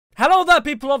Hello there,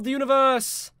 people of the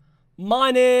universe. My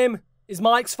name is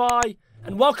MichSciFi,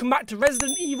 and welcome back to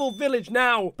Resident Evil Village.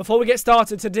 Now, before we get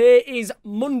started, today is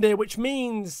Monday, which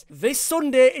means this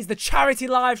Sunday is the charity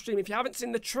live stream. If you haven't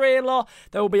seen the trailer,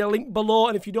 there will be a link below,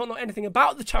 and if you don't know anything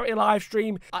about the charity live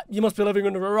stream, you must be living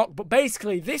under a rock. But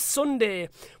basically, this Sunday,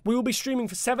 we will be streaming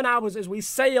for 7 hours as we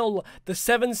sail the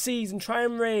 7 seas and try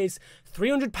and raise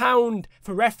 £300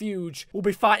 for refuge. We'll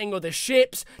be fighting other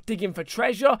ships, digging for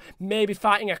treasure, maybe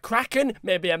fighting a kraken,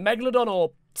 maybe a megalodon,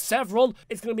 or several.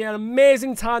 It's going to be an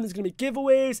amazing time. There's going to be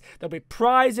giveaways, there'll be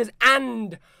prizes,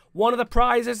 and one of the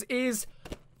prizes is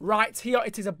right here.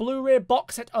 It is a Blu-ray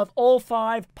box set of all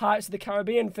 5 Pirates of the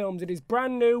Caribbean films. It is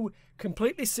brand new,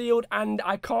 completely sealed, and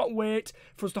I can't wait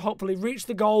for us to hopefully reach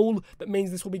the goal that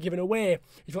means this will be given away.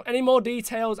 If you want any more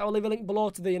details, I'll leave a link below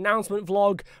to the announcement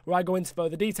vlog where I go into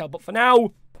further detail. But for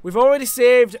now, we've already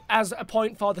saved as a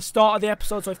point for the start of the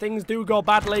episode, so if things do go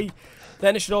badly,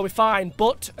 then it should all be fine.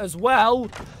 But as well,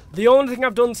 the only thing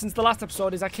I've done since the last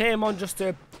episode is I came on just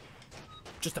to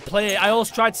play. I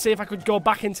also tried to see if I could go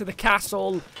back into the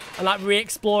castle and like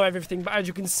re-explore everything, but as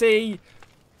you can see,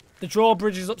 the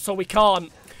drawbridge is up, so we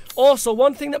can't. Also,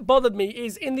 one thing that bothered me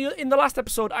is in the last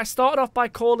episode, I started off by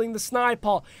calling the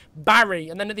sniper Barry,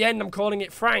 and then at the end I'm calling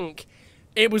it Frank.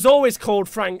 It was always called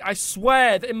Frank. I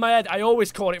swear that in my head I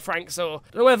always called it Frank, so I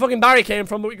don't know where fucking Barry came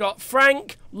from, but we got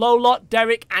Frank, Lolot,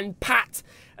 Derek, and Pat.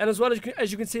 And as well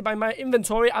as you can see by my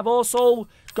inventory, I've also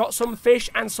got some fish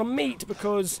and some meat,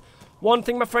 because one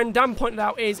thing my friend Dan pointed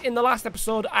out is in the last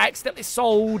episode I accidentally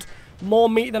sold more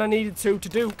meat than I needed to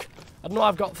Duke. I don't know,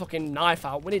 I've got a fucking knife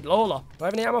out. We need Lola. Do I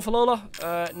have any ammo for Lola?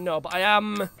 No, but I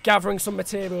am gathering some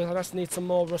materials. I just need some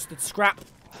more rusted scrap.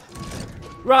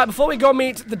 Right, before we go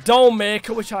meet the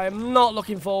DOLLMAKER, which I am not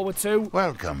looking forward to.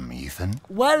 Welcome, Ethan.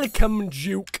 Welcome,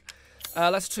 Duke.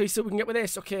 Let's try see what we can get with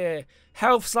this. Okay,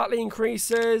 health slightly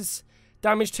increases.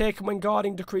 Damage taken when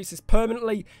guarding decreases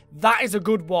permanently. That is a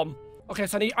good one. Okay,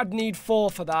 so I'd need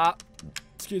 4 for that.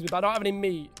 Excuse me, but I don't have any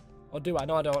meat. Or do I?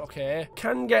 No, I don't. Okay.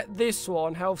 Can get this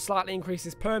one. Health slightly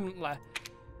increases permanently.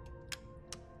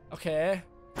 Okay.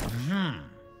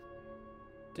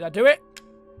 Did I do it?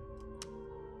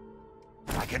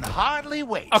 I can hardly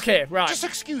wait. Okay, right. Just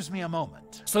excuse me a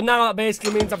moment. So now that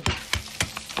basically means I've...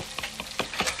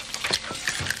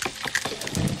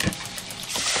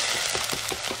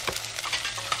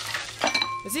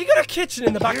 Has he got a kitchen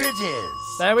in the back? Here it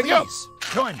is. There we go.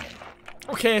 Join me.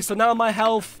 Okay, so now my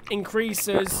health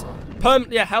increases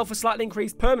permanently. Yeah, health is slightly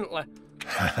increased permanently.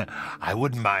 I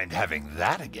wouldn't mind having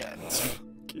that again.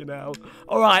 You know.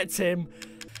 Alright, Tim.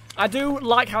 I do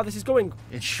like how this is going.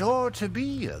 It's sure to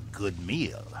be a good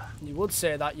meal. You would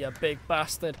say that, you big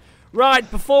bastard. Right,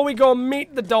 before we go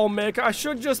meet the DOLLMAKER, I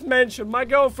should just mention my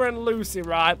girlfriend Lucy,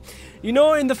 right? You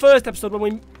know in the first episode when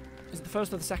we... Is it the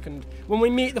first or the second? When we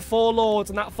meet the 4 lords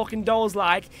and that fucking doll's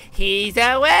like, he's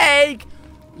awake!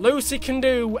 Lucy can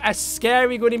do a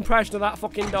scary good impression of that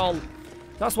fucking doll.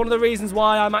 That's one of the reasons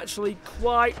why I'm actually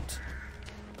quite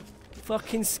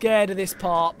fucking scared of this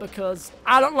part, because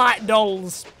I don't like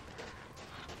dolls.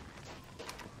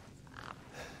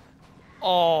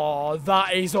 Oh,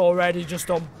 that is already just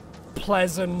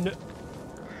unpleasant.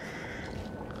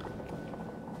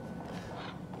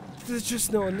 There's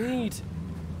just no need.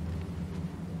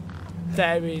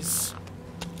 There is.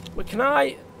 Wait, can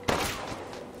I...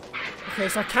 Okay,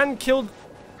 so I can kill...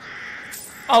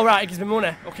 Oh, right, it gives me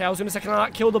money. Okay, I was going to say, can I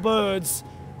like, kill the birds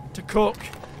to cook?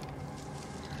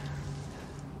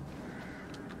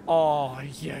 Oh,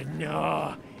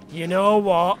 you know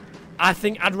what? I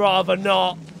think I'd rather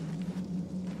not.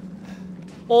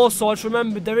 Also, I just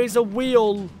remembered there is a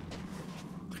wheel.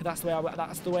 Okay, that's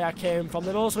the way I came from.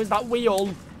 There also is that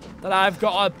wheel that I've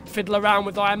got to fiddle around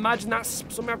with. I imagine that's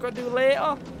something I've got to do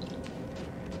later.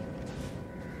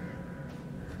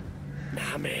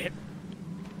 Nah, mate.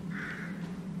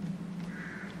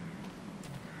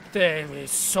 There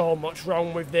is so much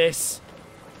wrong with this.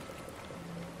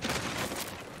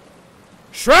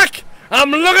 Shrek!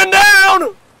 I'm looking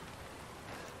down!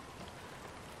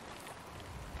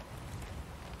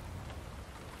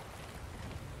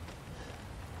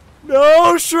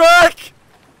 No, Shrek!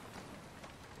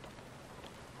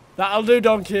 That'll do,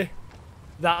 donkey.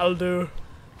 That'll do.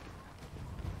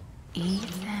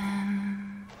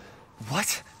 Ethan.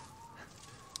 What?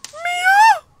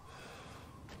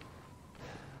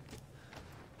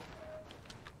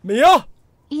 Mia?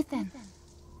 Ethan,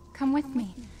 come with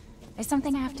me. There's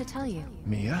something I have to tell you.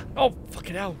 Mia? Oh,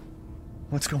 fucking hell.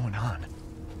 What's going on?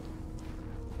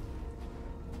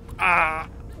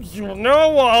 You know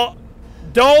what?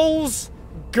 Dolls,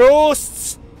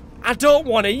 ghosts, I don't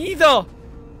want either.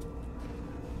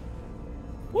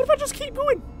 What if I just keep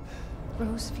going?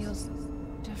 Rose feels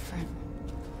different.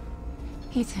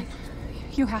 Ethan,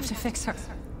 you have to fix her.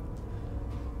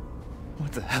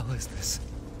 What the hell is this?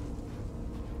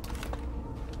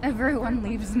 Everyone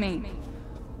leaves me.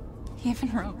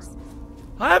 Even Rose.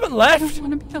 I haven't I left. don't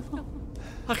want to be alone.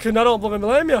 I don't blooming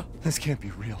blame you. This can't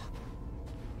be real.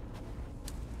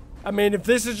 I mean, if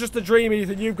this is just a dream,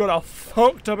 Ethan, you've got a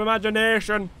fucked up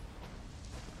imagination.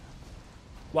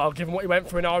 Well, given what you went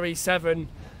through in RE7.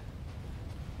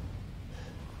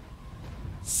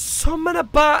 Something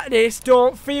about this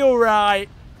don't feel right.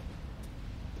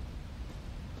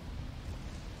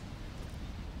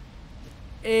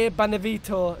 A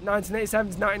Banavito,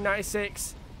 1987 to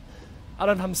 1996. I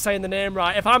don't know if I'm saying the name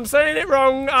right. If I'm saying it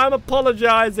wrong, I'm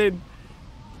apologising.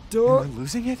 Am I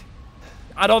losing it?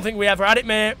 I don't think we ever had it,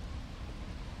 mate.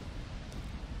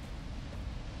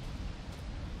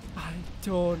 I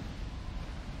don't.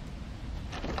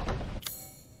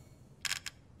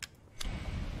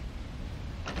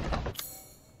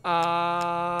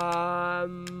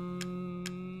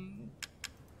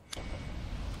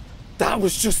 That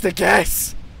was just a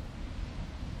guess.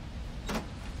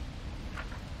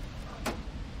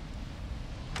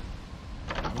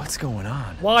 What's going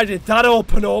on? Why did that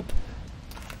open up?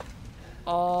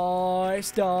 Oh,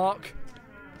 it's dark.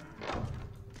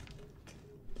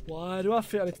 Why do I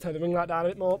feel I need to turn the ring light down a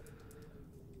bit more?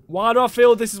 Why do I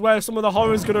feel this is where some of the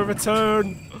horror's gonna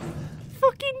return?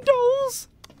 Fucking dolls!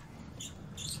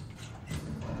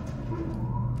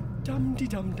 Dum de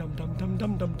dum dum dum dum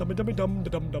dum dum dum dum dum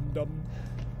dum dum dum.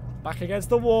 Back against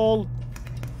the wall.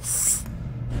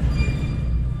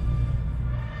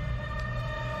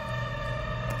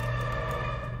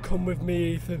 Come with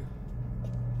me, Ethan.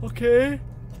 Okay?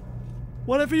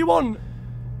 Whatever you want.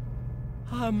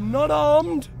 I'm not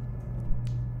armed.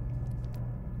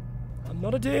 I'm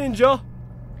not a danger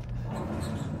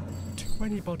to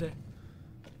anybody.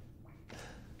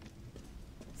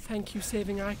 Thank you,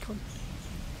 saving icon.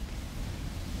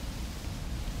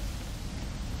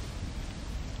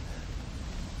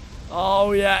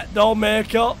 Oh yeah,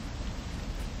 DOLLMAKER.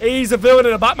 He's a villain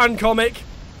in a Batman comic.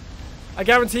 I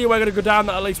guarantee you we're going to go down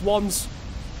that at least once.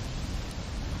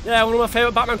 Yeah, one of my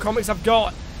favourite Batman comics I've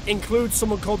got includes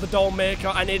someone called the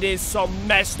DOLLMAKER, and it is some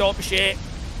messed up shit.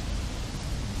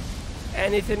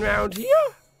 Anything round here?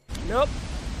 Nope.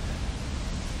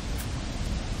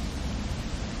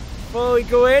 Before we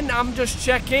go in, I'm just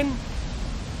checking.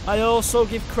 I also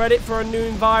give credit for a new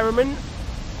environment.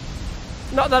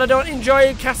 Not that I don't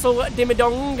enjoy Castle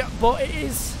Dimmadong, but it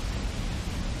is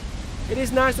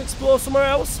nice to explore somewhere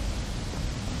else.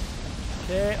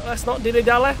 Okay, let's not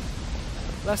dilly-dally.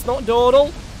 Let's not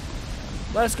dawdle.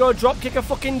 Let's go drop kick a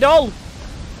fucking doll.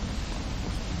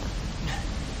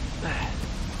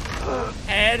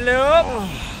 Hello.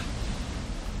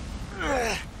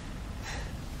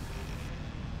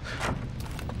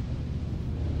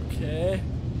 Okay.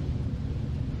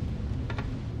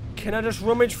 Can I just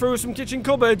rummage through some kitchen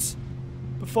cupboards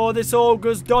before this all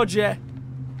goes dodgy?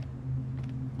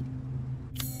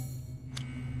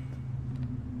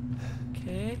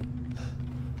 Okay.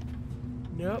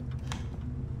 Nope.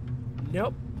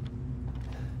 Nope.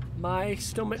 My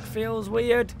stomach feels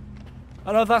weird. I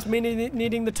don't know if that's me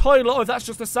needing the toilet or if that's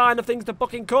just a sign of things to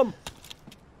fucking come.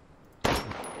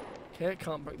 Okay,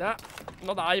 can't break that.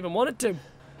 Not that I even wanted to.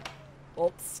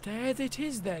 Upstairs it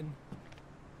is then.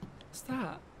 What's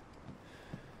that?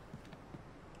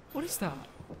 What is that?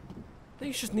 I think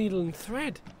it's just needle and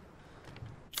thread.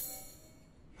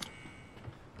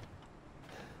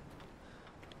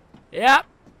 Yep.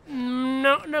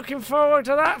 Not looking forward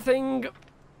to that thing.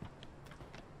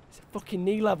 It's a fucking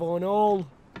knee level and all.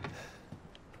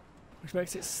 Which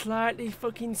makes it slightly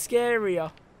fucking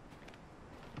scarier.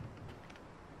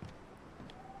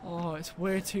 Oh, it's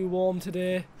way too warm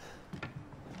today.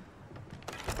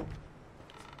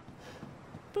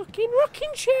 Fucking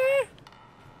rocking chair.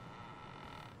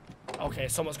 Okay,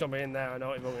 someone's gonna be in there. I know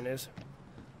what it fucking is.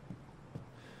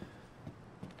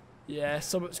 Yeah,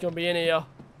 someone's gonna be in here.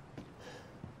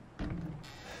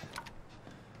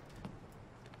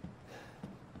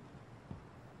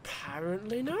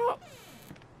 Apparently not.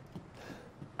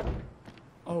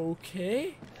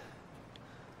 Okay.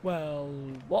 Well,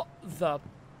 what the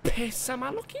piss am I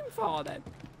looking for then?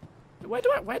 Where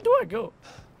do I go?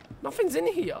 Nothing's in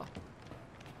here.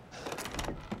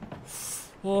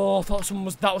 Oh, I thought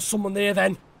that was someone there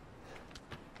then.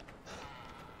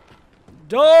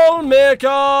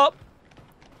 DOLLMAKER!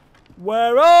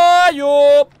 Where are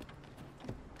you?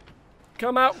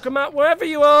 Come out, wherever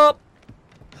you are.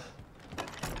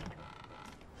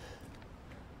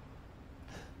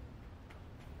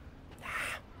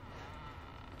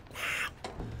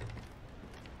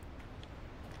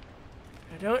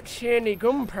 I don't see any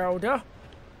gunpowder.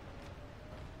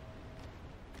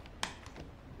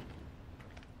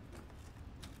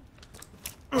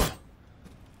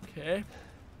 Okay.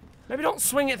 Maybe don't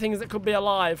swing at things that could be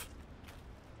alive.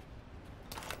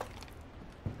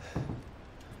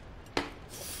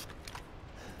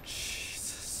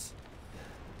 Jesus.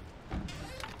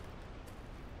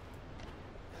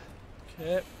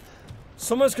 Okay.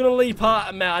 Someone's gonna leap out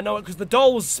at me. I know it because the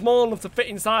doll's small enough to fit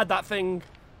inside that thing.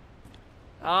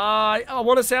 I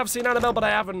want to say I've seen Annabelle, but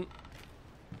I haven't.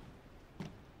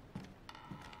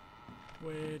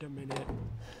 Wait a minute.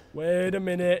 Wait a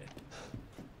minute.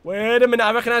 Wait a minute.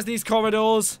 I recognize these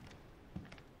corridors.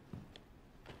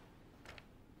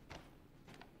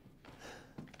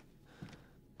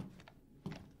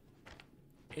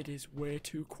 It is way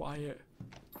too quiet.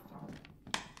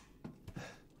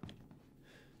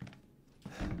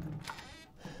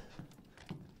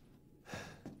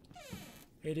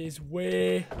 It is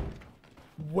way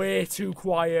too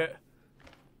quiet.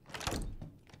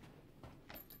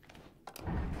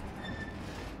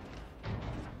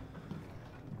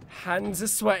 Hands are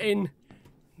sweating.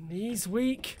 Knees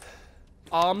weak.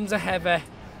 Arms are heavy.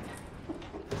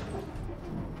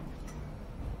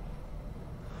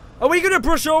 Are we gonna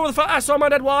brush over the fact I saw my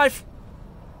dead wife?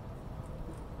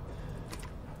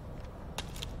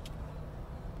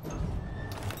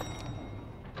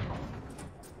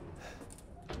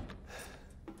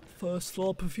 First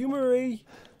floor perfumery.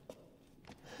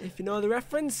 If you know the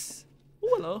reference.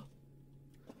 Oh, hello.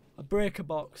 A breaker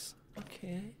box.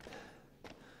 Okay.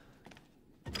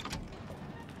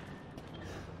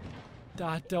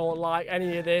 I don't like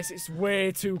any of this. It's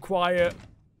way too quiet.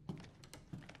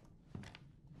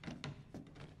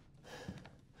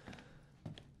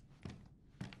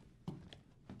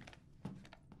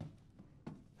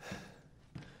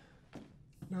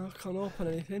 No, I can't open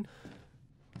anything.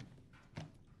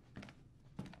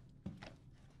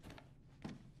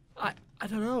 I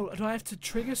don't know. Do I have to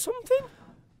trigger something?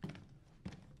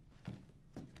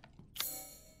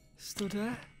 Stood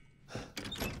there.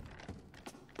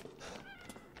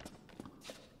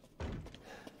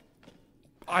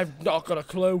 I've not got a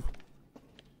clue.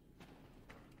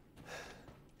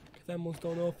 Them ones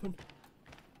don't open.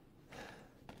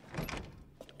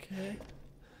 Okay.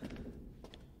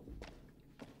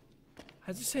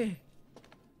 How'd you say?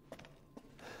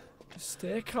 Just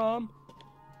stay calm.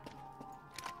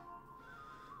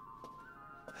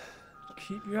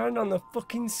 Keep your hand on the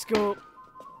fucking scope.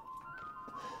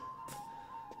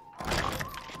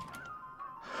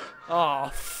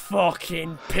 Oh,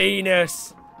 fucking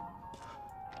penis.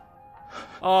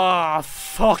 Oh,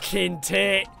 fucking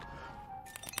tit.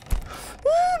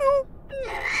 Oh, no.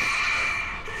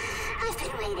 I've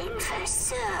been waiting for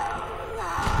so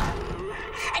long.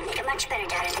 I'd make a much better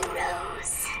daughter than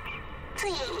Rose.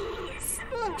 Please,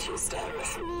 won't you stay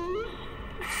with me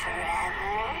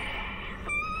forever?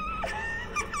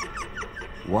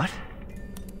 What?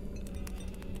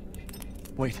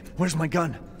 Wait, where's my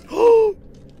gun? No!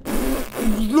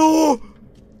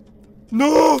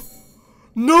 No!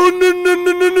 No, no, no,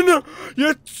 no, no, no, no!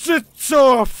 You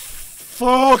oh,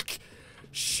 fuck!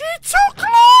 She took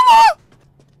Lola!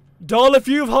 Doll, if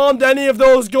you've harmed any of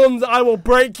those guns, I will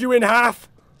break you in half.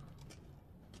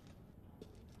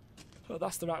 Oh,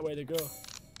 that's the right way to go.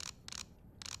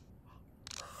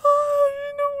 Oh,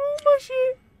 you know all my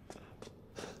shit.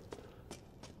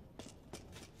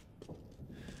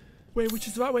 Wait, which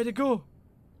is the right way to go?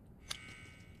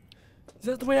 Is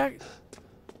that the way I...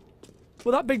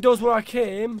 Well, that big door's where I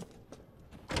came.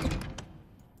 I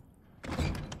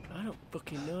don't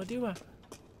fucking know, do I?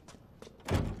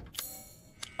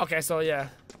 Okay, so yeah.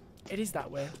 It is that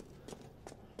way.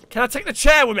 Can I take the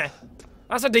chair with me?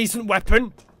 That's a decent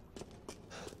weapon.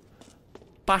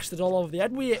 Bash the doll over the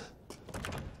head with it.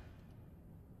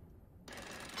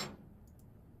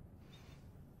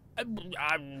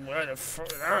 Where the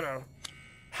fuck? I don't know.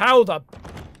 How the...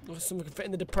 Someone can fit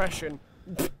in the depression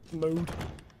mood.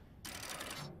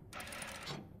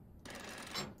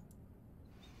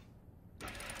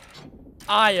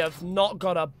 I have not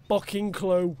got a fucking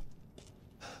clue.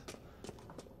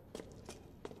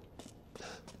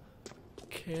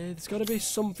 Okay, there's got to be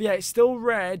something. Yeah, it's still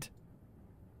red.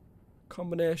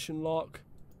 Combination lock.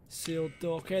 Sealed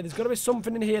door. Okay, there's got to be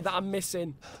something in here that I'm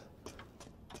missing.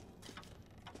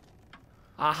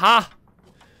 Aha!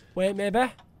 Wait,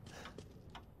 maybe?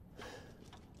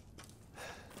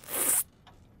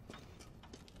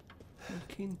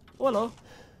 Fucking... Oh, hello.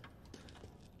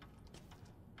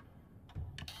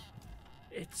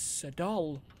 It's a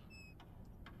doll.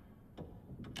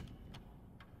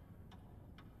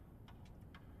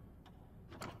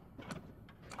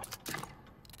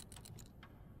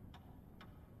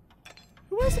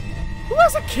 Who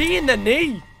has a key in the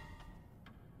knee?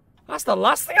 That's the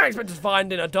last thing I expected to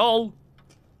find in a doll.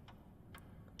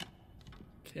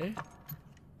 Okay.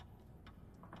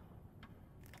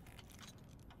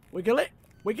 Wiggle it.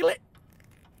 Wiggle it.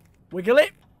 Wiggle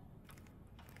it.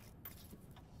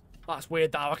 That's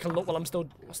weird that I can look while I'm still...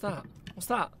 What's that? What's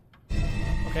that?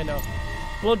 Okay, no.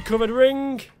 Blood-covered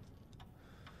ring.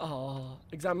 Oh,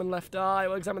 examine left eye.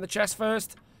 We'll examine the chest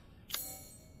first.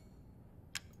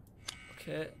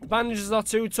 Okay. The bandages are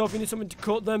too tough. You need something to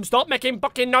cut them. Stop making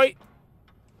fucking noise.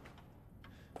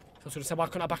 I was going to say, why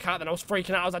couldn't I back out? Then I was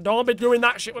freaking out. I was like, don't be doing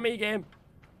that shit with me, game.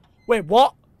 Wait,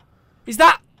 what? Is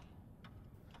that...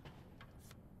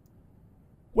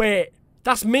 Wait,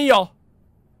 that's Mia.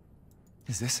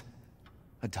 Is this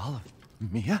a doll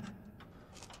of Mia?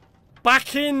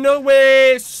 Backing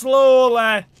away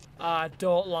slowly. I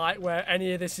don't like where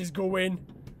any of this is going.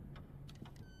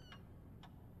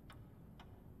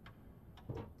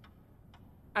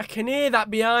 I can hear that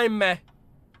behind me.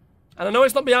 And I know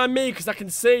it's not behind me because I can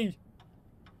see.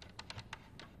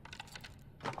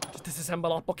 Just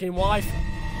disassemble our fucking wife.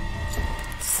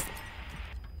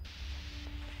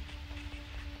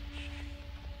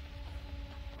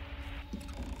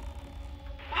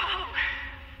 Whoa!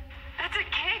 That's a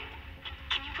kid!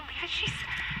 Can you believe it? She's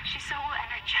so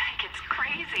energetic, it's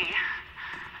crazy.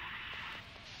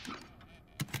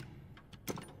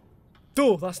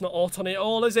 Duh, that's not auto at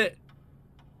all, is it?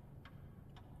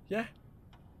 Yeah?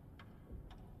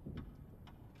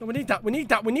 No, we need that, we need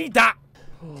that, we need that!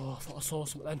 Oh, I thought I saw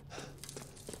something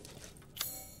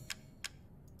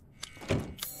then.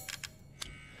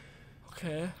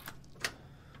 Okay.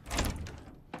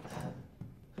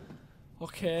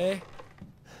 Okay.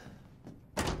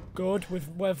 Good,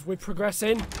 we're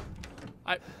progressing.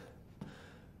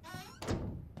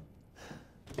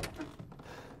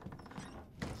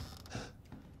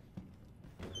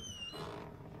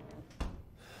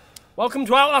 Welcome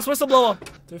to Outlast Whistleblower.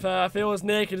 To be fair, I feel as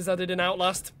naked as I did in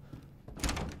Outlast.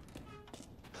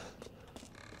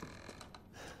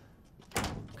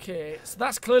 Okay, so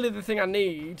that's clearly the thing I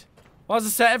need. Well, as I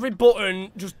said, every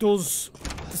button just does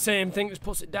the same thing, just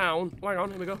puts it down. Hang on,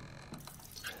 here we go.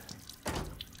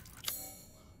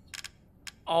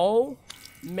 Oh,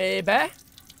 maybe.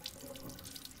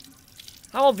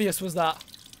 How obvious was that?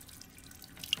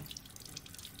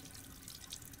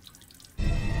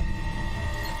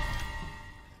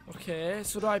 Okay,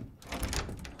 so do I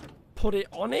put it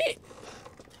on it?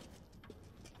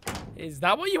 Is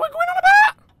that what you were going on about?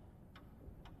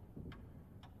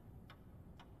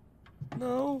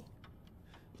 No.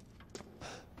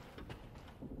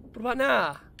 What about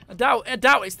now? I doubt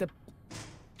it's the...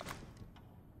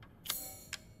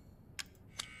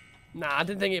 Nah, I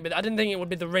didn't think it would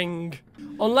be the ring.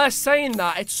 Unless saying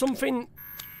that, it's something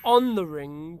on the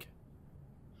ring.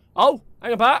 Oh,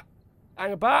 hang about.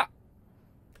 Hang about.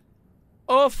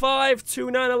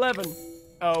 052911.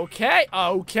 Okay,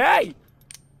 okay.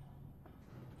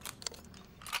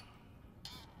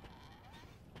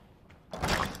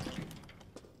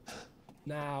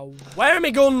 Now, where are my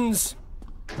guns?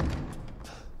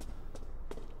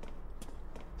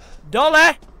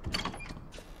 Dolly!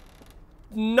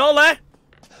 Nolly!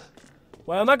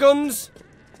 Where are my guns?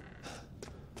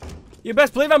 You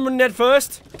best believe I'm running head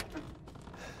first.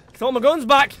 Get all my guns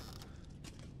back.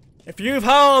 If you've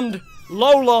harmed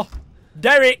Lola,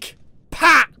 Derek,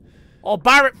 Pat, or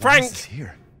Barrett Frank. What is this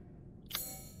here?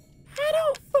 I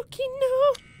don't fucking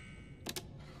know.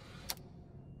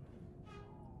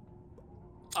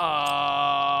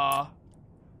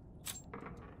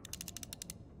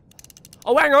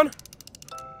 Oh, hang on.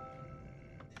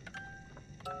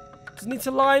 Does it need to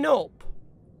line up?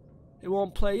 It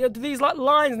won't play. Yeah, do these like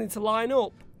lines need to line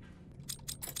up?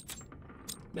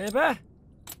 Maybe.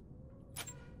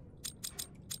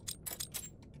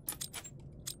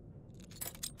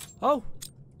 Oh.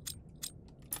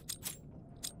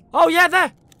 Oh, yeah,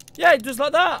 there. Yeah, just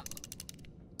like that.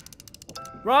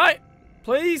 Right.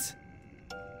 Please.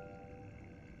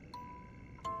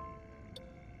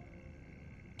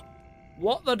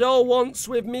 What the doll wants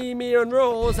with me, Mia, and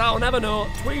Rose, I'll never know.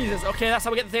 Tweezers. Okay, that's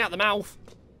how we get the thing out of the mouth.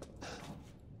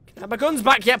 Can I have my guns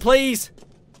back yet, please?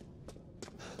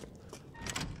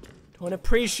 Don't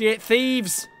appreciate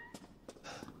thieves.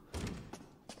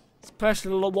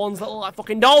 Especially the ones that look like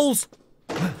fucking dolls.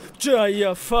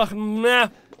 You fucking nah.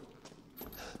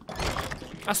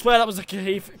 I swear that was a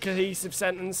cohesive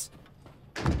sentence.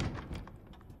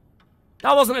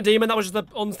 That wasn't a demon, that was just an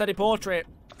unsteady portrait.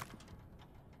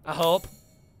 I hope.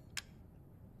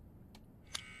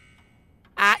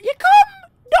 You come,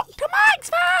 Dr.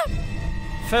 MichSciFi!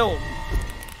 Film.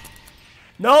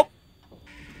 Nope.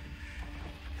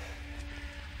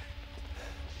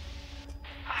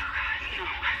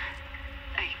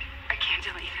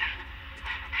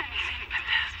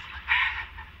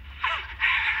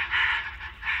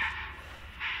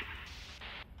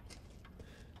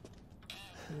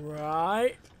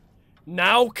 Right.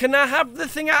 Now can I have the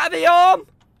thing out of the arm?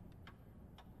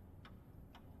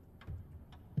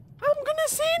 I'm gonna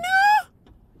say no.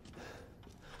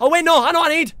 Oh wait, no, I know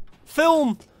what I need.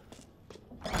 Film.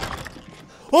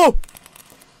 Oh!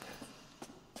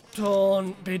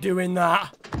 Don't be doing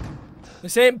that.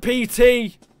 This ain't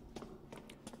PT.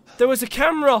 There was a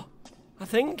camera, I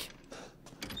think.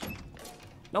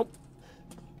 Nope.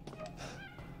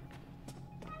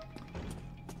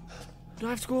 Do I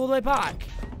have to go all the way back?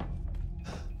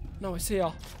 No, it's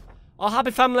here. Our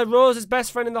happy family, Rose's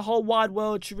best friend in the whole wide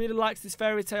world. She really likes this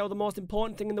fairy tale, the most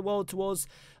important thing in the world to us.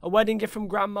 A wedding gift from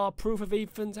Grandma, proof of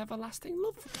Ethan's everlasting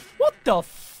love. What the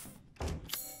f...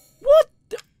 What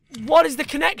the... What is the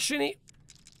connection?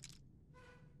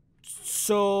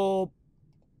 So...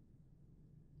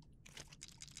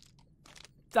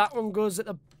 That one goes at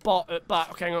the bottom.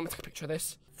 Okay, hang on, let me take a picture of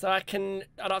this. So I don't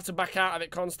have to back out of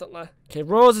it constantly. Okay,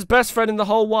 Rose's best friend in the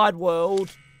whole wide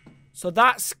world. So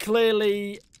that's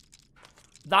clearly...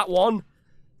 that one.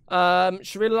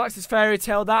 She really likes this fairy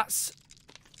tale. That's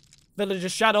Village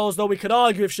of Shadows, though we could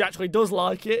argue if she actually does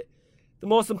like it. The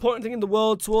most important thing in the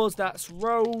world to us, that's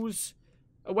Rose.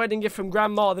 A wedding gift from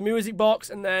Grandma, the music box,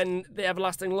 and then the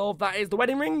everlasting love. That is the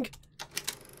wedding ring.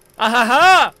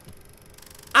 Ahaha!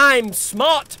 I'm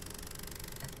smart!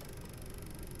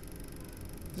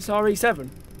 Is this RE7?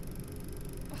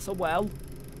 That's a well.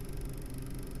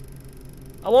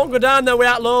 I won't go down there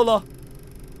without Lola.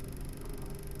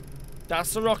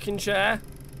 That's a rocking chair.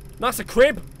 That's a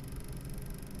crib.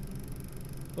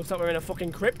 Looks like we're in a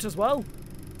fucking crypt as well.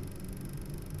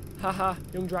 Haha,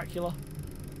 young Dracula.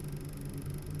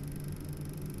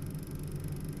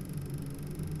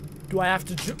 Do I have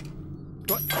to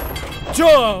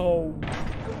Joe!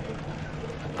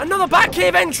 Another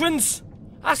Batcave entrance!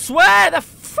 I swear, they're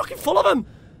fucking full of them.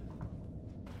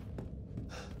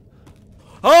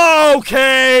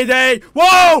 Okay,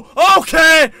 whoa!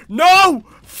 Okay! No!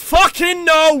 Fucking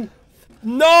no!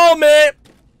 No, mate!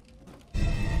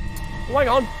 Oh, hang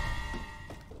on.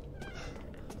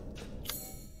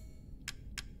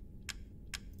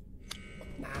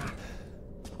 Nah.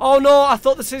 Oh no, I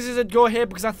thought the scissors would go here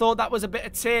because I thought that was a bit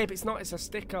of tape. It's not, it's a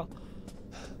sticker.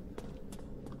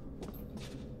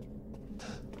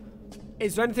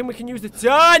 Is there anything we can use to...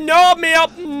 Ah, no, me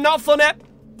up! Not funny!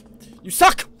 You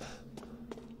suck!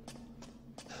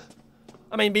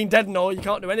 I mean, being dead and all, you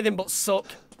can't do anything but suck.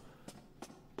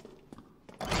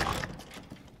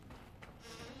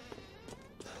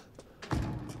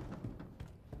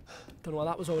 Don't know why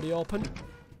that was already open.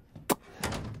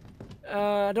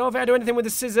 I don't know if I do anything with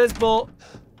the scissors, but...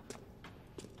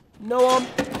 No one...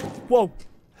 Whoa.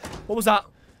 What was that?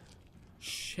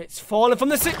 Shit's falling from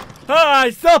the ceiling. Ah,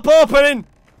 stop opening!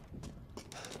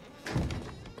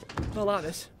 Don't like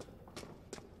this.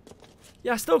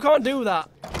 Yeah, I still can't do that.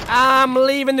 I'm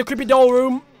leaving the creepy doll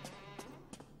room.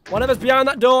 Whatever's behind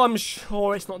that door, I'm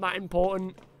sure it's not that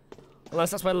important.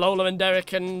 Unless that's where Lola and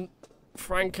Derek and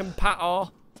Frank and Pat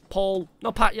are. Paul.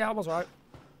 No, Pat, yeah, I was right.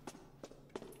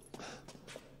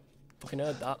 Fucking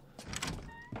heard that.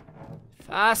 If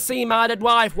I see my dead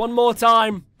wife one more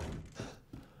time.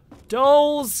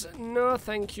 Dolls. No,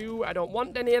 thank you. I don't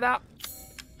want any of that.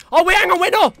 Oh, wait, hang on,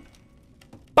 wait, no!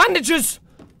 Bandages!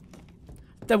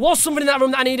 There was something in that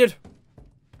room that I needed.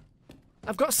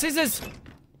 I've got scissors.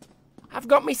 I've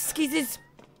got me skizzes.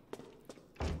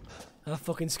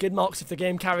 Fucking skid marks if the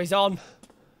game carries on.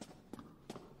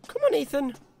 Come on,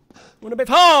 Ethan. Want a bit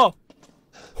of... Oh!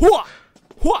 Hooah!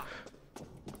 Hooah!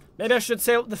 Maybe I should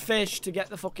sail up the fish to get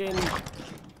the fucking...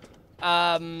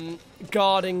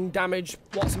 guarding damage.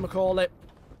 Whatchamacallit.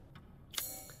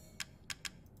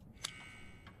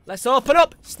 Let's open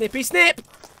up. Snippy snip.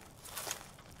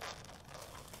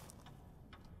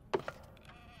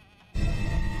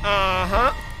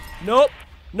 Uh-huh. Nope.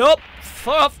 Nope.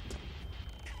 Fuck off.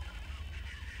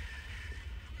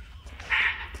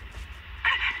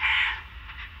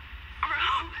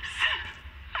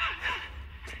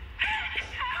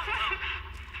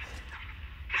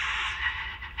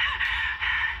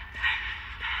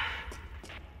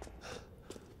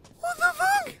 What the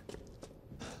fuck?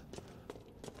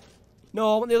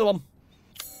 No, I want the other one.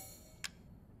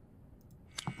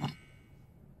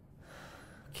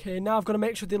 Okay, now I've got to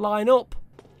make sure they line up.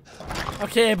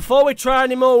 Okay, before we try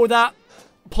any more with that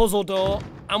puzzle door,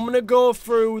 I'm going to go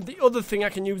through the other thing I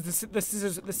can use the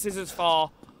scissors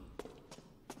for.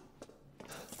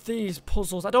 These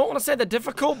puzzles. I don't want to say they're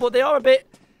difficult, but they are a bit...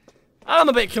 I'm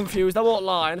a bit confused, I won't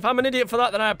lie. And if I'm an idiot for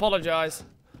that, then I apologise.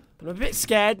 But I'm a bit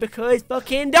scared because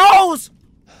fucking dolls!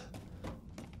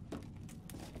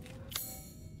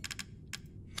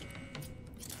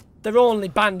 They're only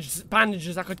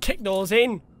bandages. I could kick those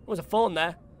in. There's a phone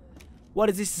there. What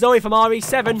is this? Zoe from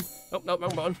RE7. Oh, no,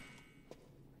 wrong button.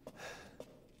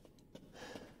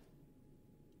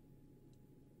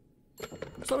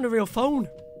 It's not even a real phone.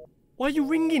 Why are you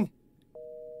ringing?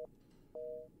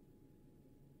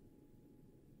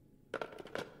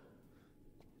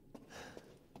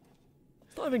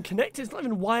 It's not even connected. It's not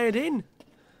even wired in.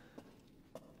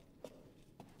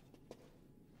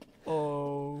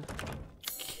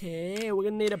 Okay, we're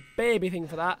gonna need a baby thing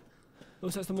for that.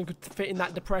 Looks like something could fit in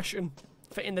that depression.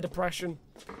 Fit in the depression.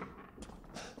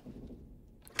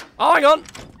 Oh, hang on!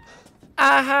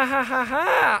 Ah ha ha ha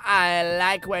ha! I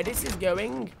like where this is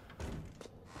going.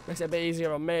 Makes it a bit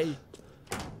easier on me.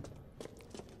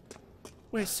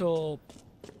 Wait, so...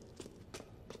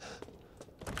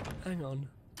 Hang on.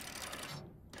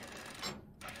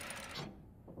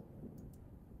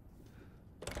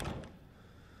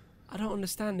 I don't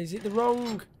understand. Is it the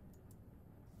wrong...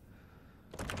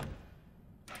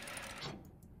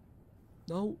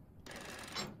 No.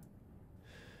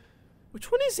 Which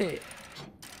one is it?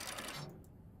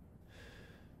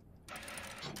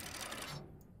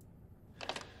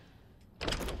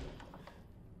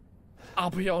 I'll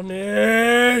be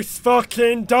honest.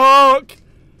 Fucking dark.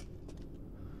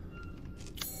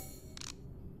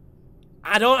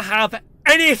 I don't have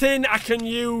anything I can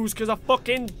use because I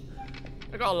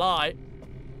got a light.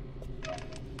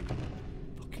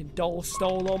 Fucking doll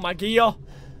stole all my gear.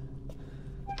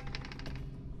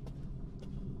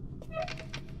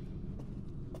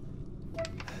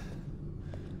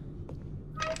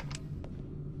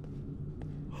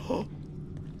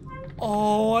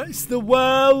 Oh, it's the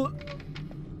well.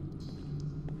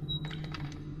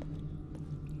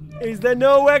 Is there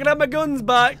no way I can have my guns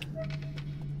back?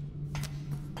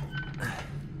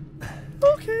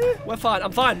 Okay. We're fine.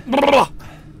 I'm fine.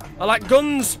 I like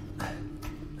guns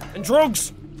and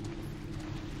drugs.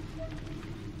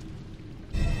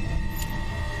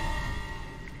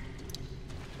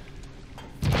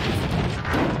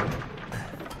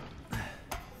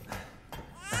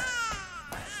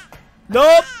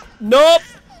 Nope. Nope.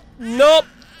 Nope.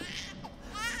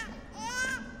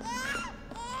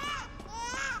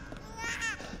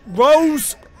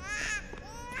 Rose.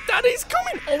 Daddy's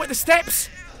coming. Oh, wait, the steps.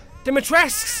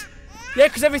 Dimitrescu's. Yeah,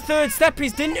 because every third step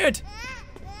is dinted.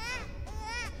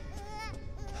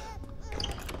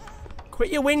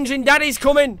 Quit your whinging. Daddy's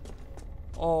coming.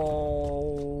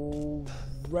 Oh,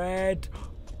 red.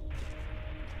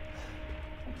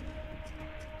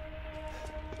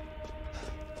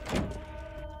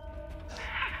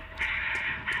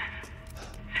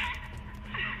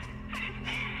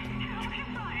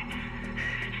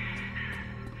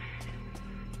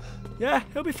 Yeah,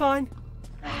 he'll be fine.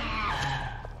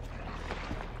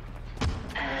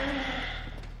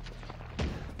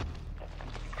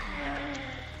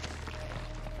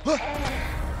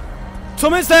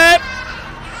 Someone's there!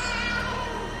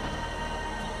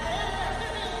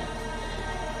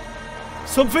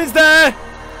 Something's there!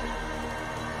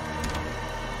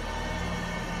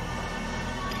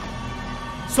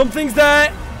 Something's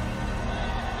there!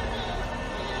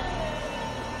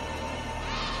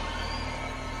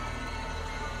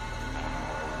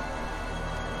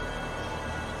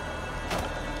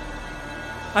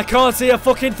 I can't see a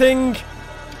fucking thing.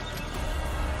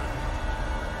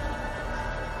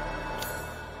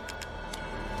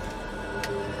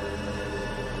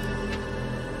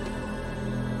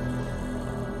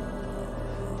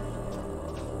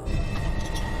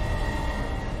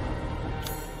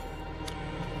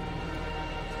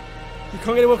 You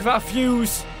can't get it work without a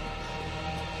fuse.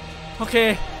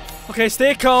 Okay. Okay,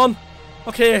 stay calm.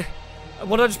 Okay.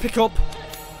 What did I just pick up?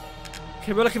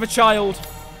 Okay, we're looking for child.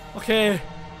 Okay.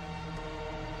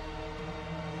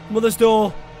 Mother's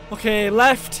door. Okay,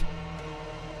 left.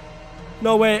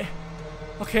 No, wait.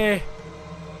 Okay.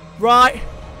 Right.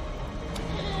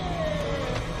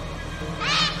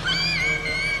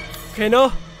 Okay,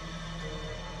 no.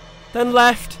 Then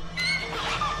left.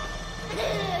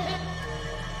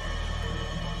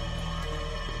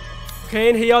 Okay,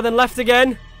 in here, then left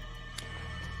again.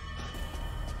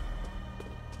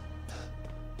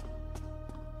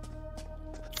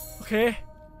 Okay.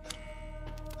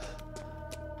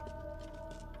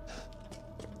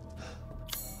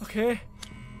 Okay.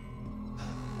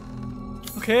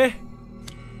 Okay.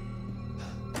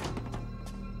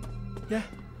 Yeah,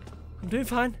 I'm doing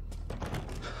fine.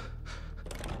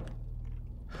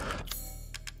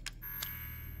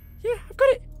 Yeah, I've got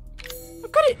it.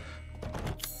 I've got it.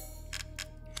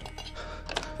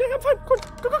 Yeah, I'm fine. Go on.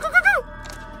 Go, go, go, go, go.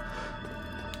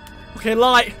 Okay,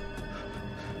 light.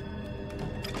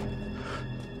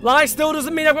 Lie still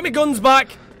doesn't mean I've got my guns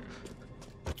back.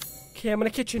 Okay, I'm in a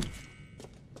kitchen.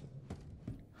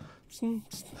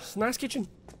 It's a nice kitchen.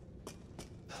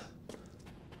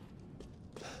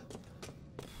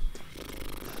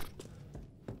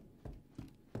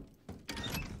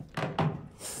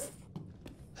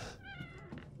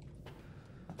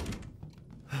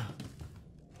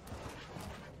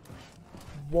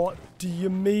 What do you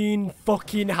mean,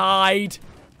 fucking hide?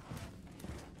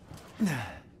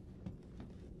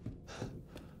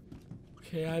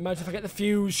 Okay, I imagine if I get the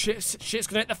fuse, shit's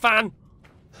gonna hit the fan.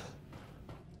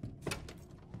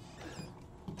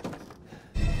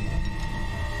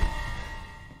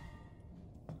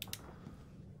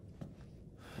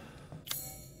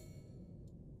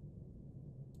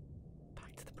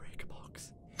 Back to the breaker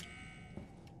box.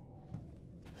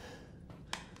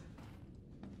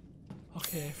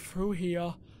 Okay, through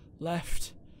here,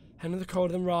 left, end of the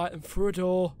corridor, then right, and through a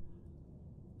door,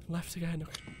 left again.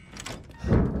 Okay.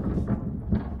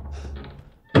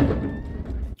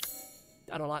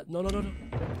 I don't like. No.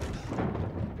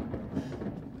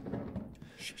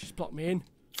 Shit, she's blocked me in.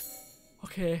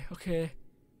 Okay.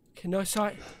 No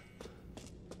sight.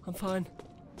 I'm fine.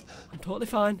 I'm totally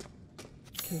fine.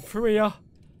 Okay, through here.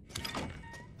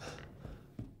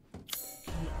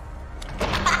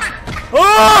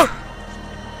 Oh!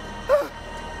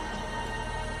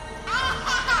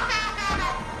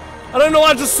 I don't know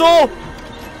what I just saw.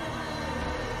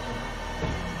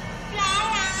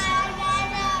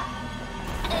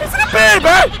 Is it a baby?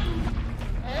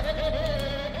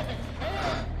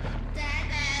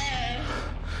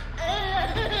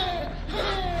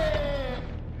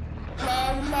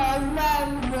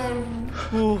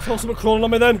 Oh, I felt something crawling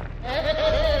on me then.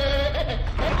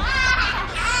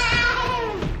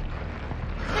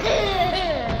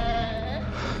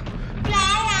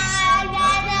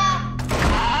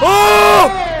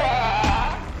 Oh!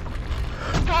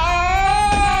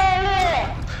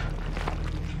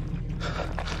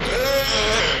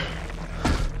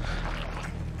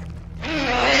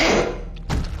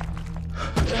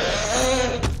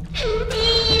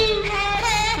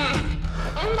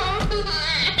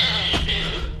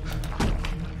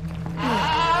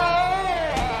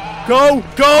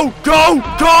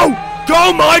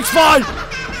 Go, MichSciFi!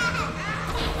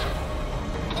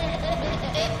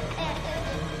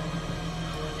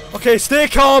 Okay, stay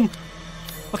calm.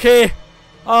 Okay,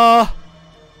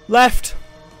 left.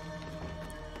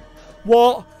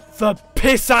 What the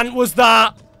pissant was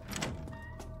that?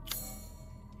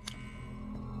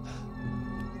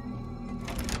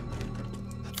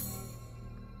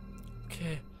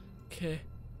 Okay.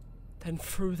 Then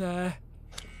through there.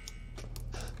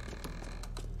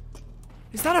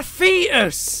 Is that a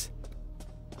fetus?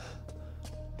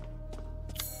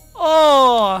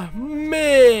 Oh,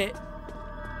 mate.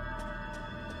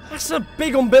 That's a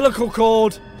big umbilical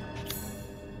cord.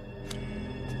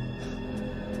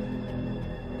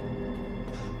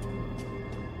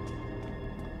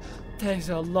 There's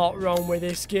a lot wrong with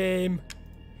this game.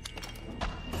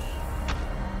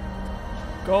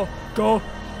 Go.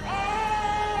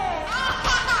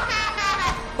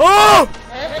 Oh!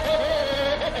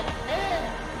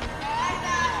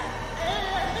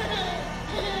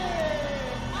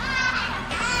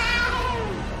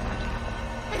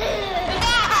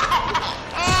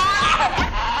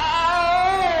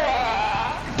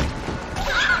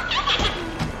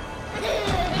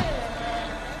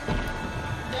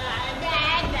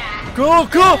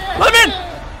 Go! Let me in!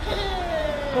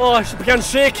 Oh, she began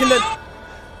shaking then.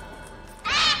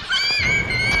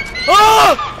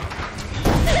 Oh!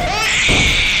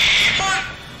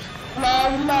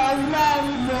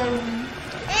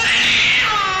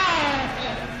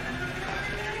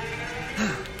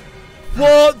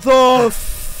 What the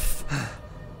f...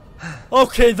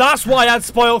 Okay, that's why I had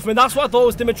spoiled for me. That's what I thought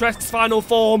was Dimitrescu's final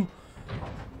form.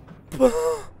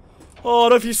 Oh, I don't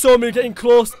know if you saw me getting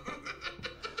close.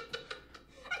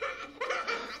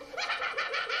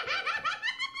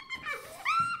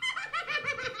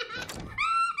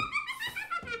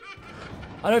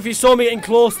 I don't know if you saw me getting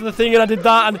close to the thing and I did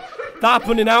that, and that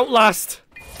happened in Outlast.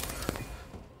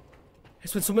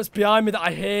 It's when something's behind me that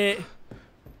I hate.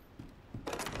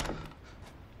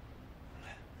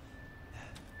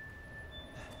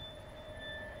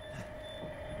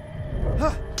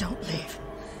 Don't leave.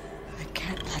 I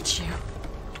can't let you.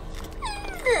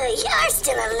 You're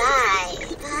still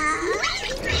alive, huh?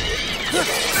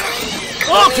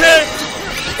 Okay!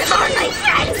 Before my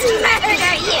friends murder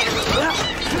you!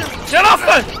 Get off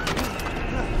me!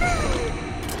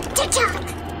 Tick-tock!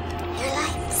 Your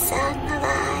life's on the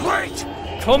line. Wait!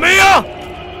 Come here!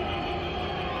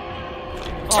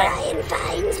 try and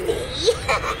find me.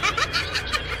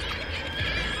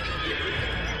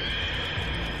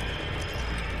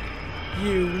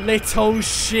 You little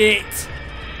shit.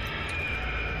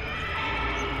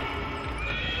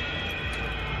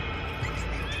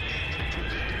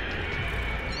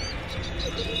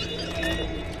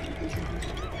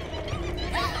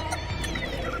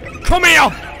 Come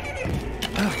here!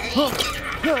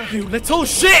 You little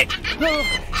shit!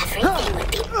 Everything would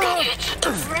be better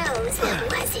if Rose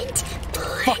wasn't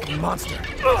born. Fucking monster.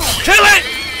 Kill it!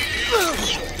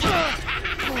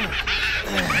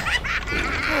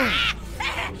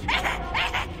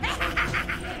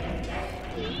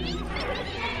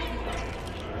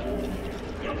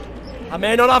 I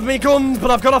may not have me guns, but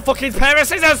I've got a fucking pair of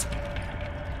scissors!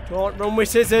 Don't run with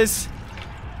scissors.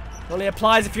 Only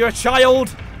applies if you're a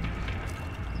child.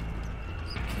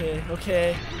 Okay,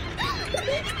 okay.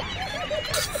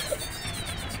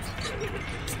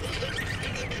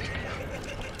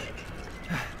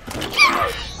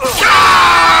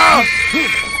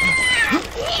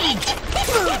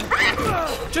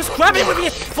 Just grab it with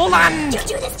your full hand! You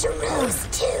do this to Rose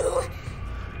too.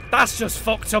 That's just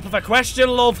fucked up of a question,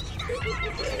 love.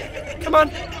 Come on.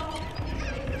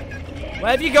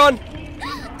 Where have you gone?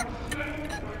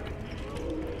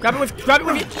 Grab it with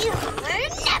you. We're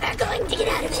never going to get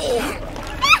out of here.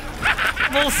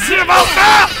 We'll see about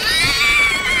that!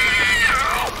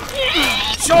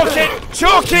 Choke it!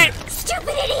 Choke it!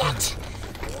 Stupid idiot!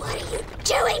 What are you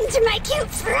doing to my cute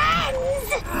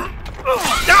friends?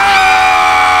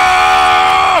 Ah!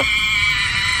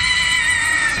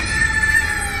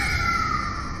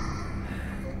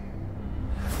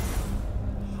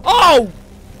 Oh!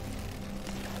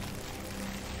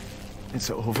 It's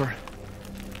over.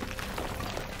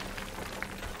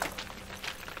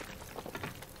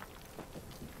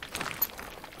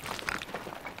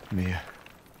 Mia,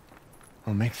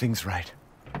 I'll make things right.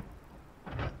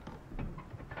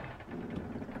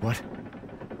 What?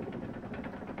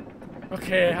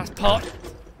 Okay, that's pot.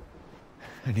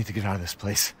 I need to get out of this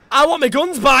place. I want my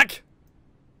guns back!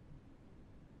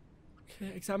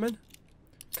 Okay, examine.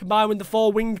 Combine with the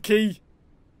 4-winged key.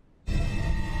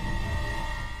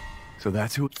 So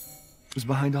that's who was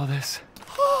behind all this?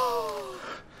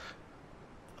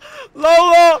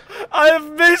 Lola! I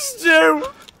have missed you!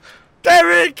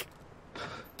 Derek!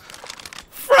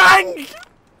 Frank!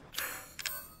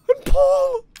 And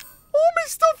Paul! All my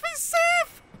stuff is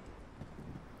safe!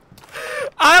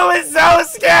 I was so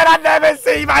scared I'd never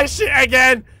see my shit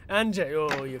again! Angie,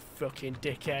 oh, you fucking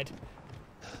dickhead.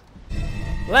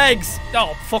 Legs!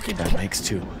 Oh, fucking... That makes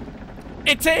two.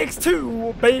 It takes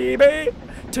two, baby,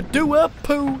 to do a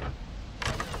poo.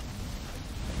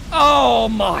 Oh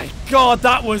my god,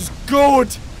 that was good!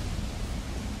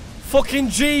 Fucking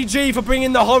GG for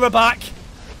bringing the horror back.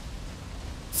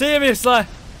 Seriously.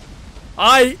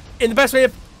 In the best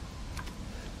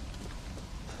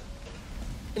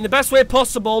way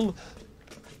possible,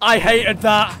 I hated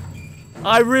that.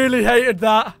 I really hated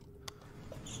that.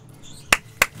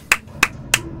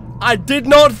 I did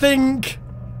not think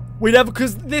we'd ever,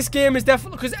 because this game is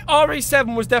definitely, because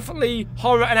RE7 was definitely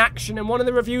horror and action, and one of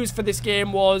the reviews for this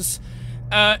game was,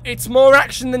 it's more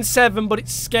action than 7, but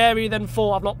it's scarier than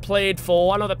 4. I've not played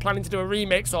 4. I know they're planning to do a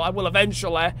remake, so I will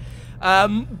eventually.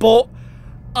 But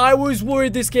I was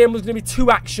worried this game was going to be too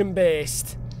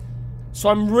action-based. So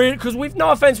I'm really, because we've,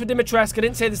 no offense with Dimitrescu, I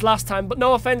didn't say this last time, but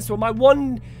no offense to her. My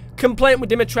one complaint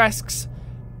with Dimitrescu's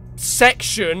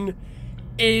section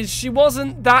is she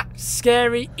wasn't that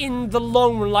scary in the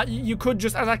long run. Like, you could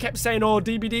just, as I kept saying, oh,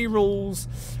 DBD rules,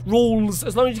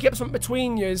 as long as you kept something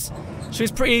between you, she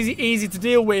was pretty easy to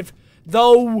deal with.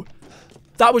 Though,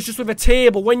 that was just with a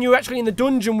table. When you were actually in the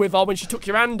dungeon with her, when she took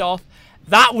your hand off,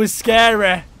 that was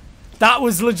scary. That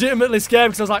was legitimately scary,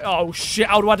 because I was like, oh shit,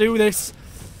 how do I do this?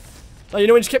 Like, you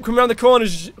know, when she kept coming around the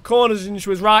corners and she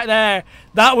was right there,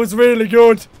 that was really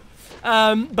good.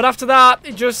 But after that,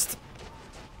 it just...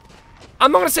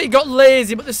 I'm not going to say it got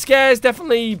lazy, but the scares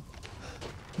definitely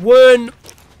weren't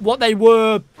what they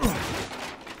were.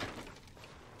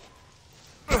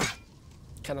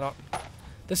 Can I not?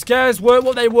 The scares weren't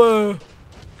what they were.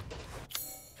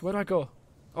 Where do I go?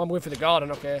 Oh, I'm going for the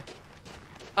garden, okay.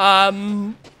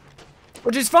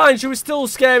 Which is fine, she was still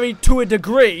scary to a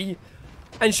degree.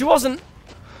 And she wasn't...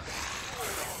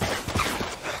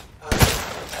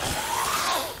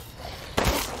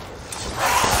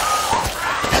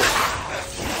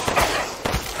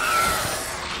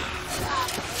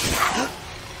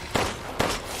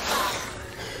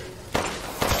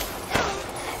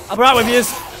 I'm right with yous.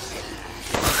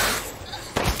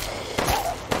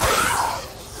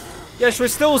 Yeah, she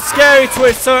was still scary to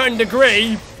a certain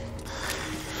degree.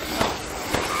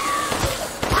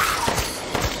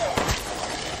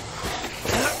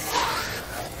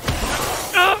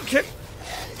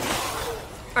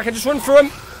 I can just run through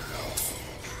them.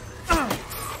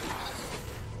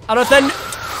 I don't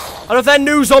know if they're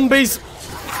new zombies.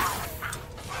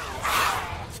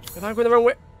 If I'm going the wrong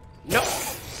way. No.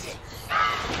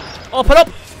 Open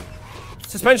up.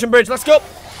 Suspension bridge. Let's go.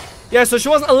 Yeah, so she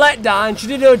wasn't a letdown. She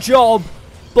did her job.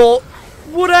 But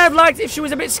would I have liked it if she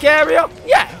was a bit scarier?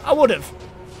 Yeah, I would have.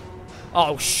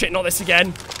 Oh, shit. Not this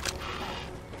again.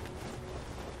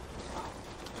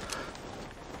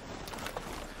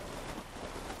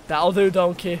 That'll do,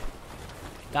 donkey.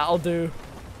 That'll do.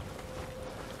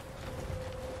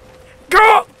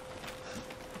 Go!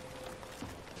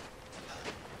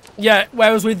 Yeah,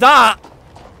 whereas with that,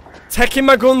 taking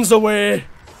my guns away.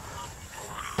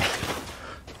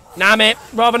 Nah, mate,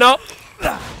 rather not.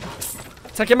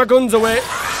 Taking my guns away.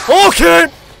 Okay!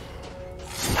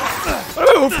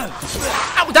 Move!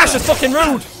 Ow, that's just fucking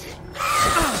rude.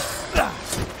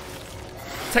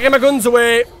 Taking my guns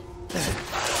away.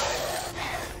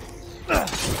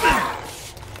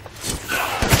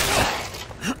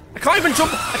 I can't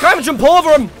even jump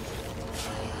over him.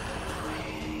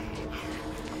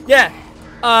 Yeah.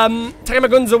 Taking my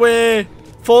guns away.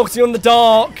 Focusing on the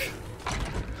dark.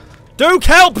 Duke,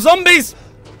 help! Zombies!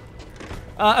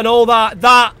 And all that.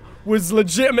 That was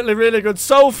legitimately really good.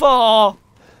 So far.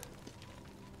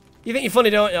 You think you're funny,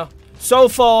 don't you? So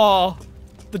far.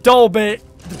 The doll bit.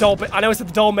 I know I said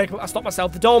the doll maker, but I stopped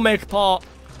myself. The doll maker part.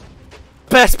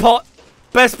 Best part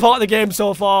of the game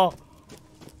so far.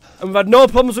 And we've had no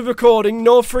problems with recording,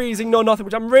 no freezing, no nothing,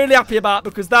 which I'm really happy about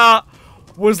because that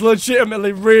was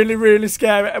legitimately really, really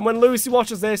scary. And when Lucy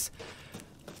watches this,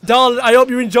 darling, I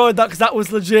hope you enjoyed that because that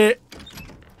was legit.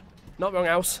 Not wrong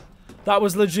house. That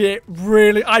was legit,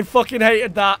 really. I fucking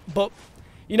hated that. But,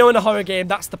 you know, in a horror game,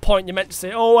 that's the point. You're meant to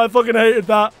say, oh, I fucking hated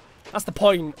that. That's the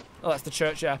point. Oh, that's the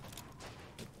church, yeah.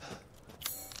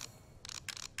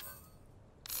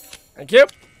 Thank you.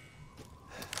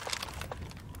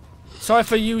 Sorry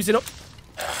for using up.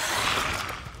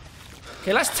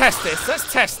 Okay, let's test this.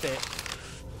 Let's test it.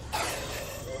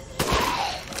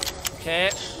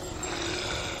 Okay.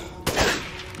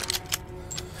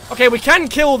 Okay, we can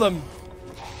kill them.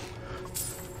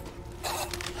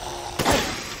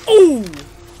 Ooh!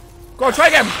 Go on, try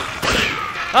again.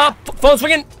 Ah, phone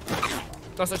swinging.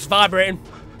 That's just vibrating.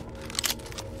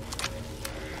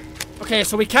 Okay,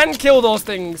 so we can kill those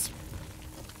things.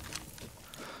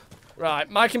 Right,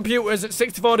 my computer's at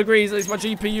 64 degrees, at least my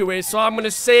GPU is, so I'm going to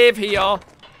save here.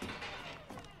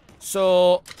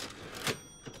 So,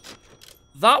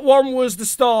 that one was the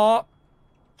start.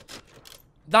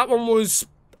 That one was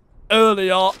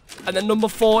earlier, and then number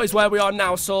 4 is where we are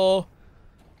now, so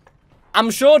I'm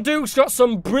sure Duke's got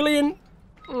some brilliant...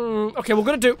 okay, we're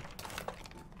going to do...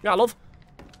 Yeah, love.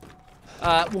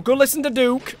 We'll go listen to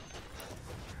Duke.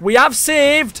 We have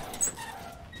saved...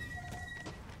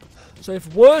 So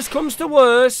if worst comes to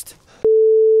worst...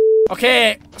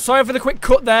 Okay, sorry for the quick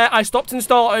cut there. I stopped and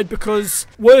started because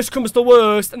worst comes to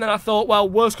worst. And then I thought, well,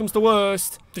 worst comes to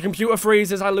worst. The computer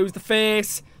freezes, I lose the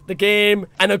face, the game,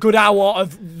 and a good hour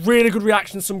of really good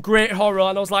reactions, some great horror.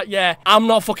 And I was like, yeah, I'm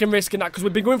not fucking risking that because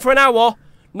we've been going for an hour.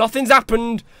 Nothing's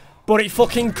happened, but it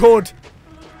fucking could.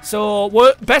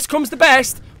 So, best comes to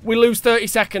best, we lose 30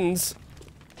 seconds.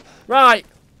 Right.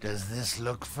 Does this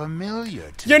look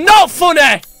familiar to you? You're not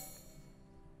funny!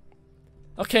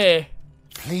 Okay.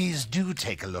 Please do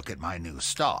take a look at my new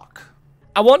stock.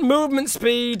 I want movement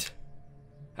speed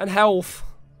and health.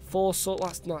 4 so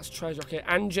that's treasure. Okay,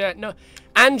 Angie, no,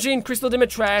 Angie and Crystal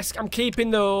Dimitrescu. I'm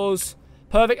keeping those.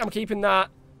 Perfect. I'm keeping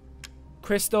that.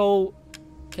 Crystal.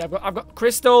 Okay, I've got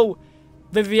Crystal,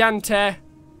 Viviante,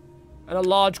 and a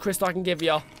large crystal I can give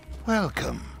you.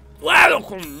 Welcome.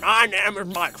 Welcome. My name is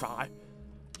MichSciFi.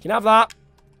 You can have that.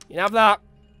 You can have that.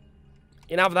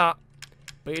 You can have that.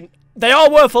 But they are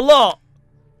worth a lot.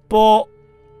 But...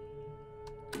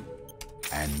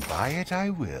 And buy it I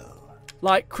will.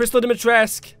 Like, Crystal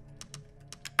Dimitrescu.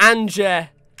 Angie.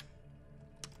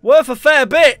 Worth a fair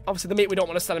bit. Obviously, the meat we don't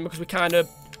want to sell him because we kind of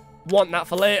want that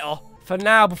for later. For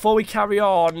now, before we carry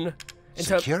on...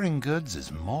 Securing goods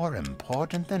is more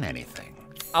important than anything.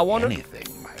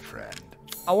 Anything, my friend.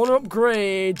 I want to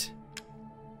upgrade...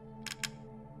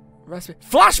 Recipe.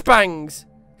 Flashbangs!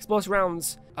 Explosive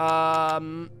rounds.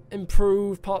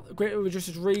 Improved greater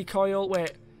reduces recoil.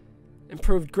 Wait.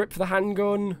 Improved grip for the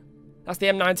handgun. That's the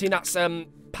M19. That's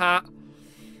Pat.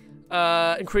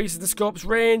 Increases the scope's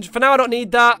range. For now, I don't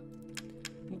need that.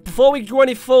 Before we go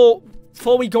any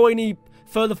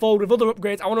further forward with other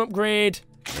upgrades, I want to upgrade.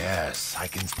 Yes, I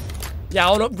can. Yeah, I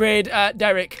want to upgrade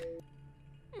Derek.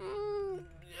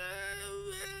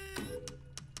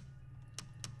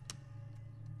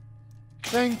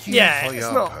 Thank you for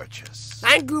your purchase.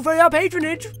 Thank you for your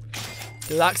patronage.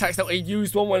 Relax, accidentally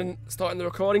used one when starting the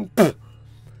recording.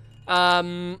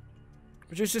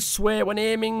 Reduce the sway when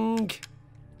aiming.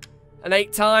 And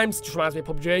 8 times. Just reminds me of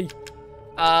PUBG.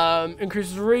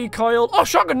 Increases recoil. Oh,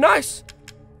 shotgun, nice.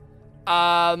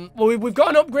 Well, we've got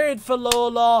an upgrade for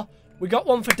Lola. We got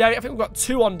one for Derek. I think we've got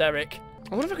 2 on Derek.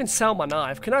 I wonder if I can sell my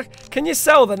knife. Can you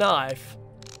sell the knife?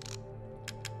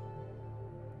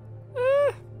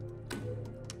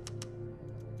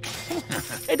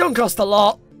 It don't cost a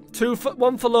lot.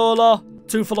 1 for Lola.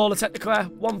 2 for Lola technically.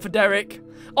 1 for Derek.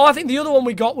 Oh, I think the other one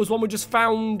we got was one we just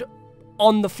found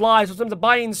on the fly. So in terms of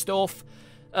buying stuff,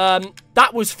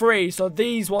 that was free. So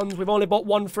these ones, we've only bought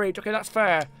 1 for each. Okay, that's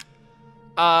fair.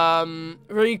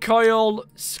 Recoil,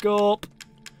 scope.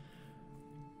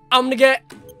 I'm gonna get...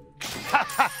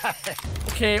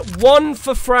 Okay, 1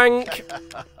 for Frank.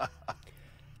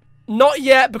 Not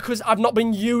yet, because I've not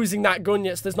been using that gun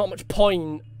yet, so there's not much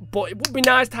point. But it would be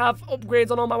nice to have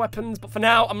upgrades on all my weapons. But for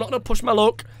now, I'm not going to push my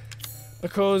luck.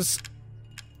 Because,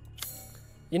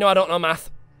 you know I don't know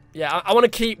math. Yeah, I want to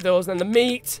keep those. And then the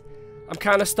meat, I'm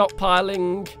kind of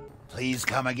stockpiling. Please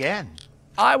come again.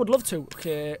 I would love to.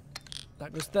 Okay,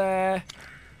 that goes there.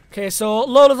 Okay, so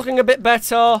Lola's looking a bit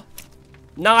better.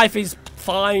 Knife is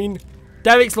fine.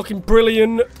 Derek's looking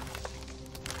brilliant.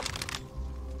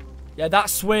 Yeah, that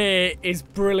sway is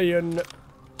brilliant.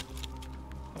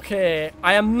 Okay,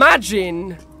 I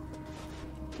imagine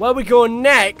where we go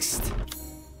next.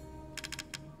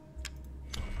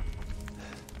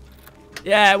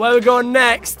 Yeah, where we go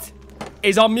next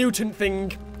is our mutant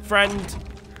thing, friend.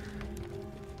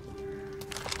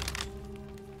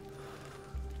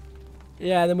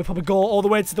 Yeah, then we probably go all the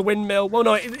way to the windmill. Well,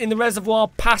 no, in the reservoir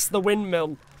past the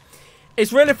windmill.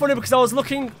 It's really funny because I was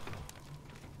looking...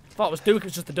 I thought it was Duke, it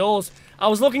was just the doors. I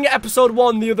was looking at episode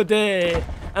 1 the other day, and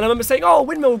I remember saying, oh,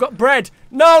 windmill, we've got bread.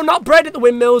 No, not bread at the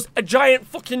windmills. A giant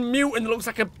fucking mutant that looks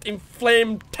like an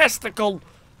inflamed testicle.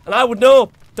 And I would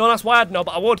know. Don't ask why I'd know,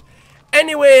 but I would.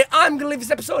 Anyway, I'm going to leave this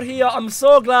episode here. I'm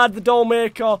so glad the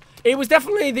Dollmaker. It was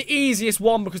definitely the easiest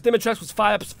one because Dimitrescu was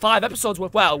 5 episodes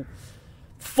worth. Well,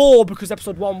 4 because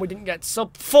episode 1 we didn't get.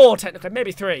 So 4 technically,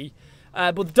 maybe 3.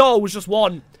 But the doll was just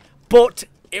 1. But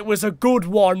it was a good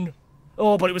one.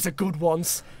 Oh, but it was a good one.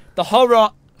 The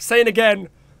horror, saying again,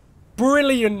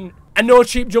 brilliant and no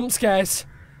cheap jump scares.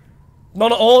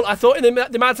 None at all. I thought in the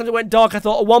amount of times it went dark, I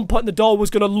thought at one point the doll was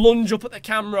going to lunge up at the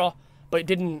camera, but it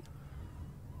didn't.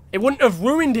 It wouldn't have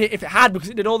ruined it if it had because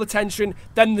it did all the tension,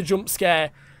 then the jump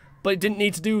scare. But it didn't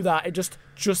need to do that. It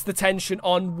just the tension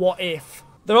on what if.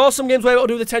 There are some games where it'll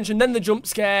do the tension, then the jump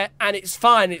scare, and it's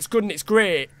fine, it's good and it's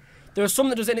great. There are some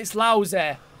that does it and it's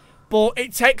lousy. But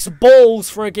it takes balls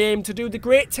for a game to do the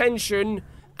great tension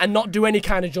and not do any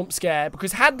kind of jump scare.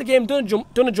 Because had the game done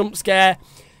a jump scare,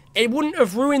 it wouldn't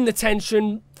have ruined the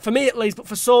tension, for me at least, but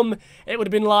for some, it would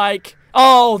have been like,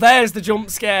 oh, there's the jump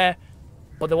scare.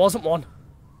 But there wasn't one.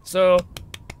 So,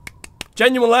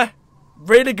 genuinely,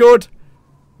 really good.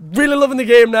 Really loving the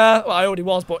game now. Well, I already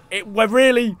was, but we're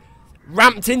really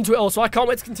ramped into it all, so I can't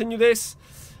wait to continue this.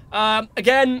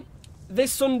 Again,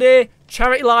 this Sunday,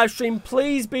 charity live stream.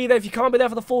 Please be there. If you can't be there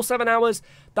for the full 7 hours,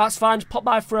 that's fine. Just pop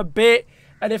by for a bit.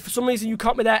 And if for some reason you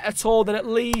can't be there at all, then at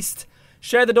least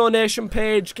share the donation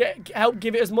page. Help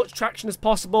give it as much traction as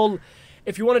possible.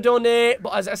 If you want to donate,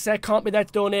 but as I said, can't be there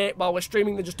to donate while we're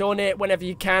streaming, then just donate whenever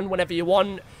you can, whenever you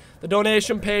want. The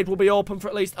donation page will be open for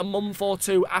at least a month or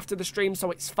 2 after the stream,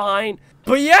 so it's fine.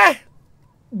 But yeah,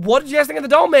 what did you guys think of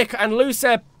the Dollmaker? And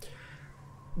Lucy,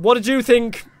 what did you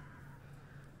think?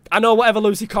 I know whatever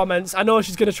Lucy comments, I know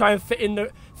she's going to try and fit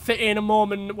in a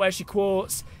moment where she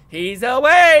quotes, "He's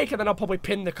awake," and then I'll probably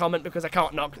pin the comment because I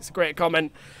can't knock. It's a great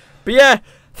comment. But yeah,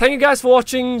 thank you guys for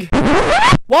watching.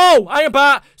 Whoa, hang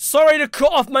about. Sorry to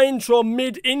cut off my intro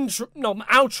mid-intro, no, my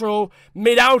outro,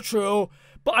 mid-outro,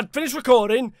 but I'd finished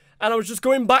recording, and I was just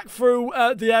going back through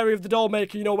the area of the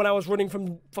Dollmaker, you know, when I was running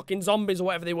from fucking zombies or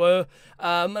whatever they were.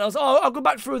 And I was like, oh, I'll go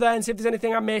back through there and see if there's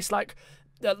anything I missed, like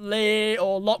lay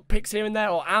or lockpicks here and there,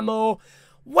 or ammo.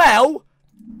 Well,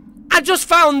 I just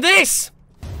found this!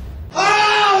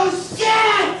 Oh,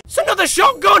 shit! It's another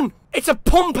shotgun! It's a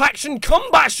pump-action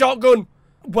combat shotgun!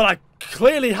 Well, I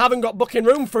clearly haven't got booking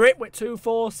room for it. Wait, 2,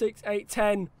 4, 6, 8,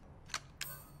 10.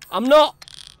 I'm not...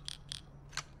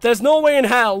 There's no way in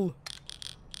hell.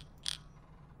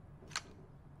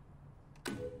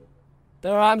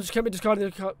 There I am, just can't be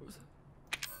discarded.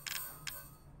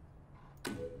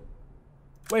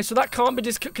 Wait, so that can't be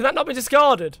can that not be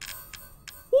discarded?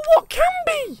 Well, what can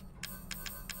be?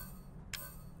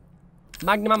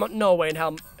 Magnum ammo, no way in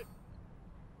hell.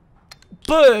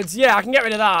 Birds, yeah, I can get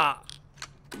rid of that.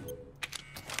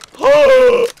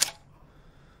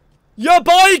 Your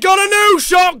boy got a new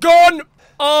shotgun!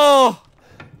 Oh.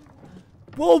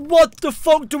 Well, what the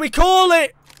fuck do we call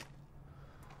it?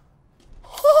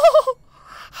 Oh,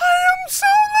 I am so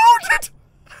loaded!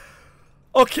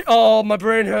 Okay, oh, my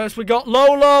brain hurts. We got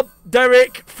Lola,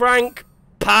 Derek, Frank,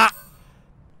 Pat.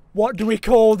 What do we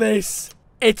call this?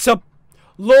 It's a...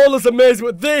 Lola's amazing,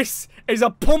 but this is a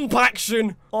pump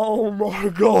action. Oh my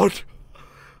god.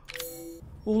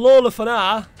 Well, Lola for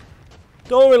now.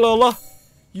 Don't worry, Lola.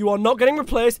 You are not getting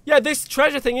replaced. Yeah, this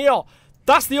treasure thing here.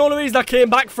 That's the only reason I came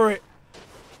back for it.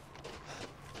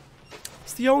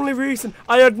 It's the only reason.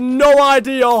 I had no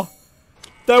idea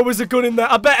there was a gun in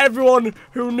there. I bet everyone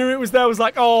who knew it was there was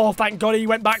like, oh, thank God he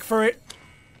went back for it.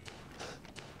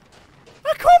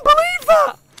 I can't believe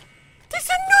that. There's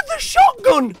another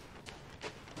shotgun.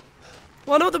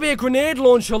 Well, I know there'll be a grenade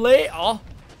launcher later.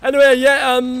 Anyway,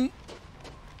 yeah,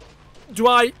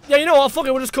 yeah, you know what? Fuck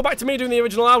it, we'll just come back to me doing the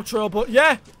original outro. But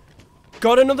yeah,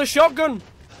 got another shotgun.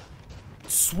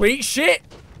 Sweet shit.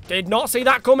 Did not see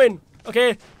that coming.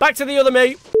 Okay, back to the other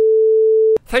me.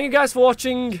 Thank you guys for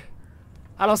watching, and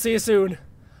I'll see you soon.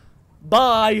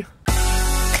 Bye.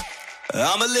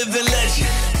 I'm a living legend.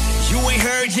 You ain't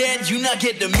heard yet, you not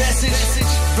get the message.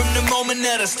 From the moment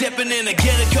that I'm stepping in, I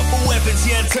get a couple weapons.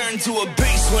 Yeah, I turn to a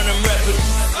beast when I'm rapping.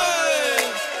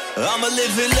 I'm a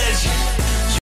living legend.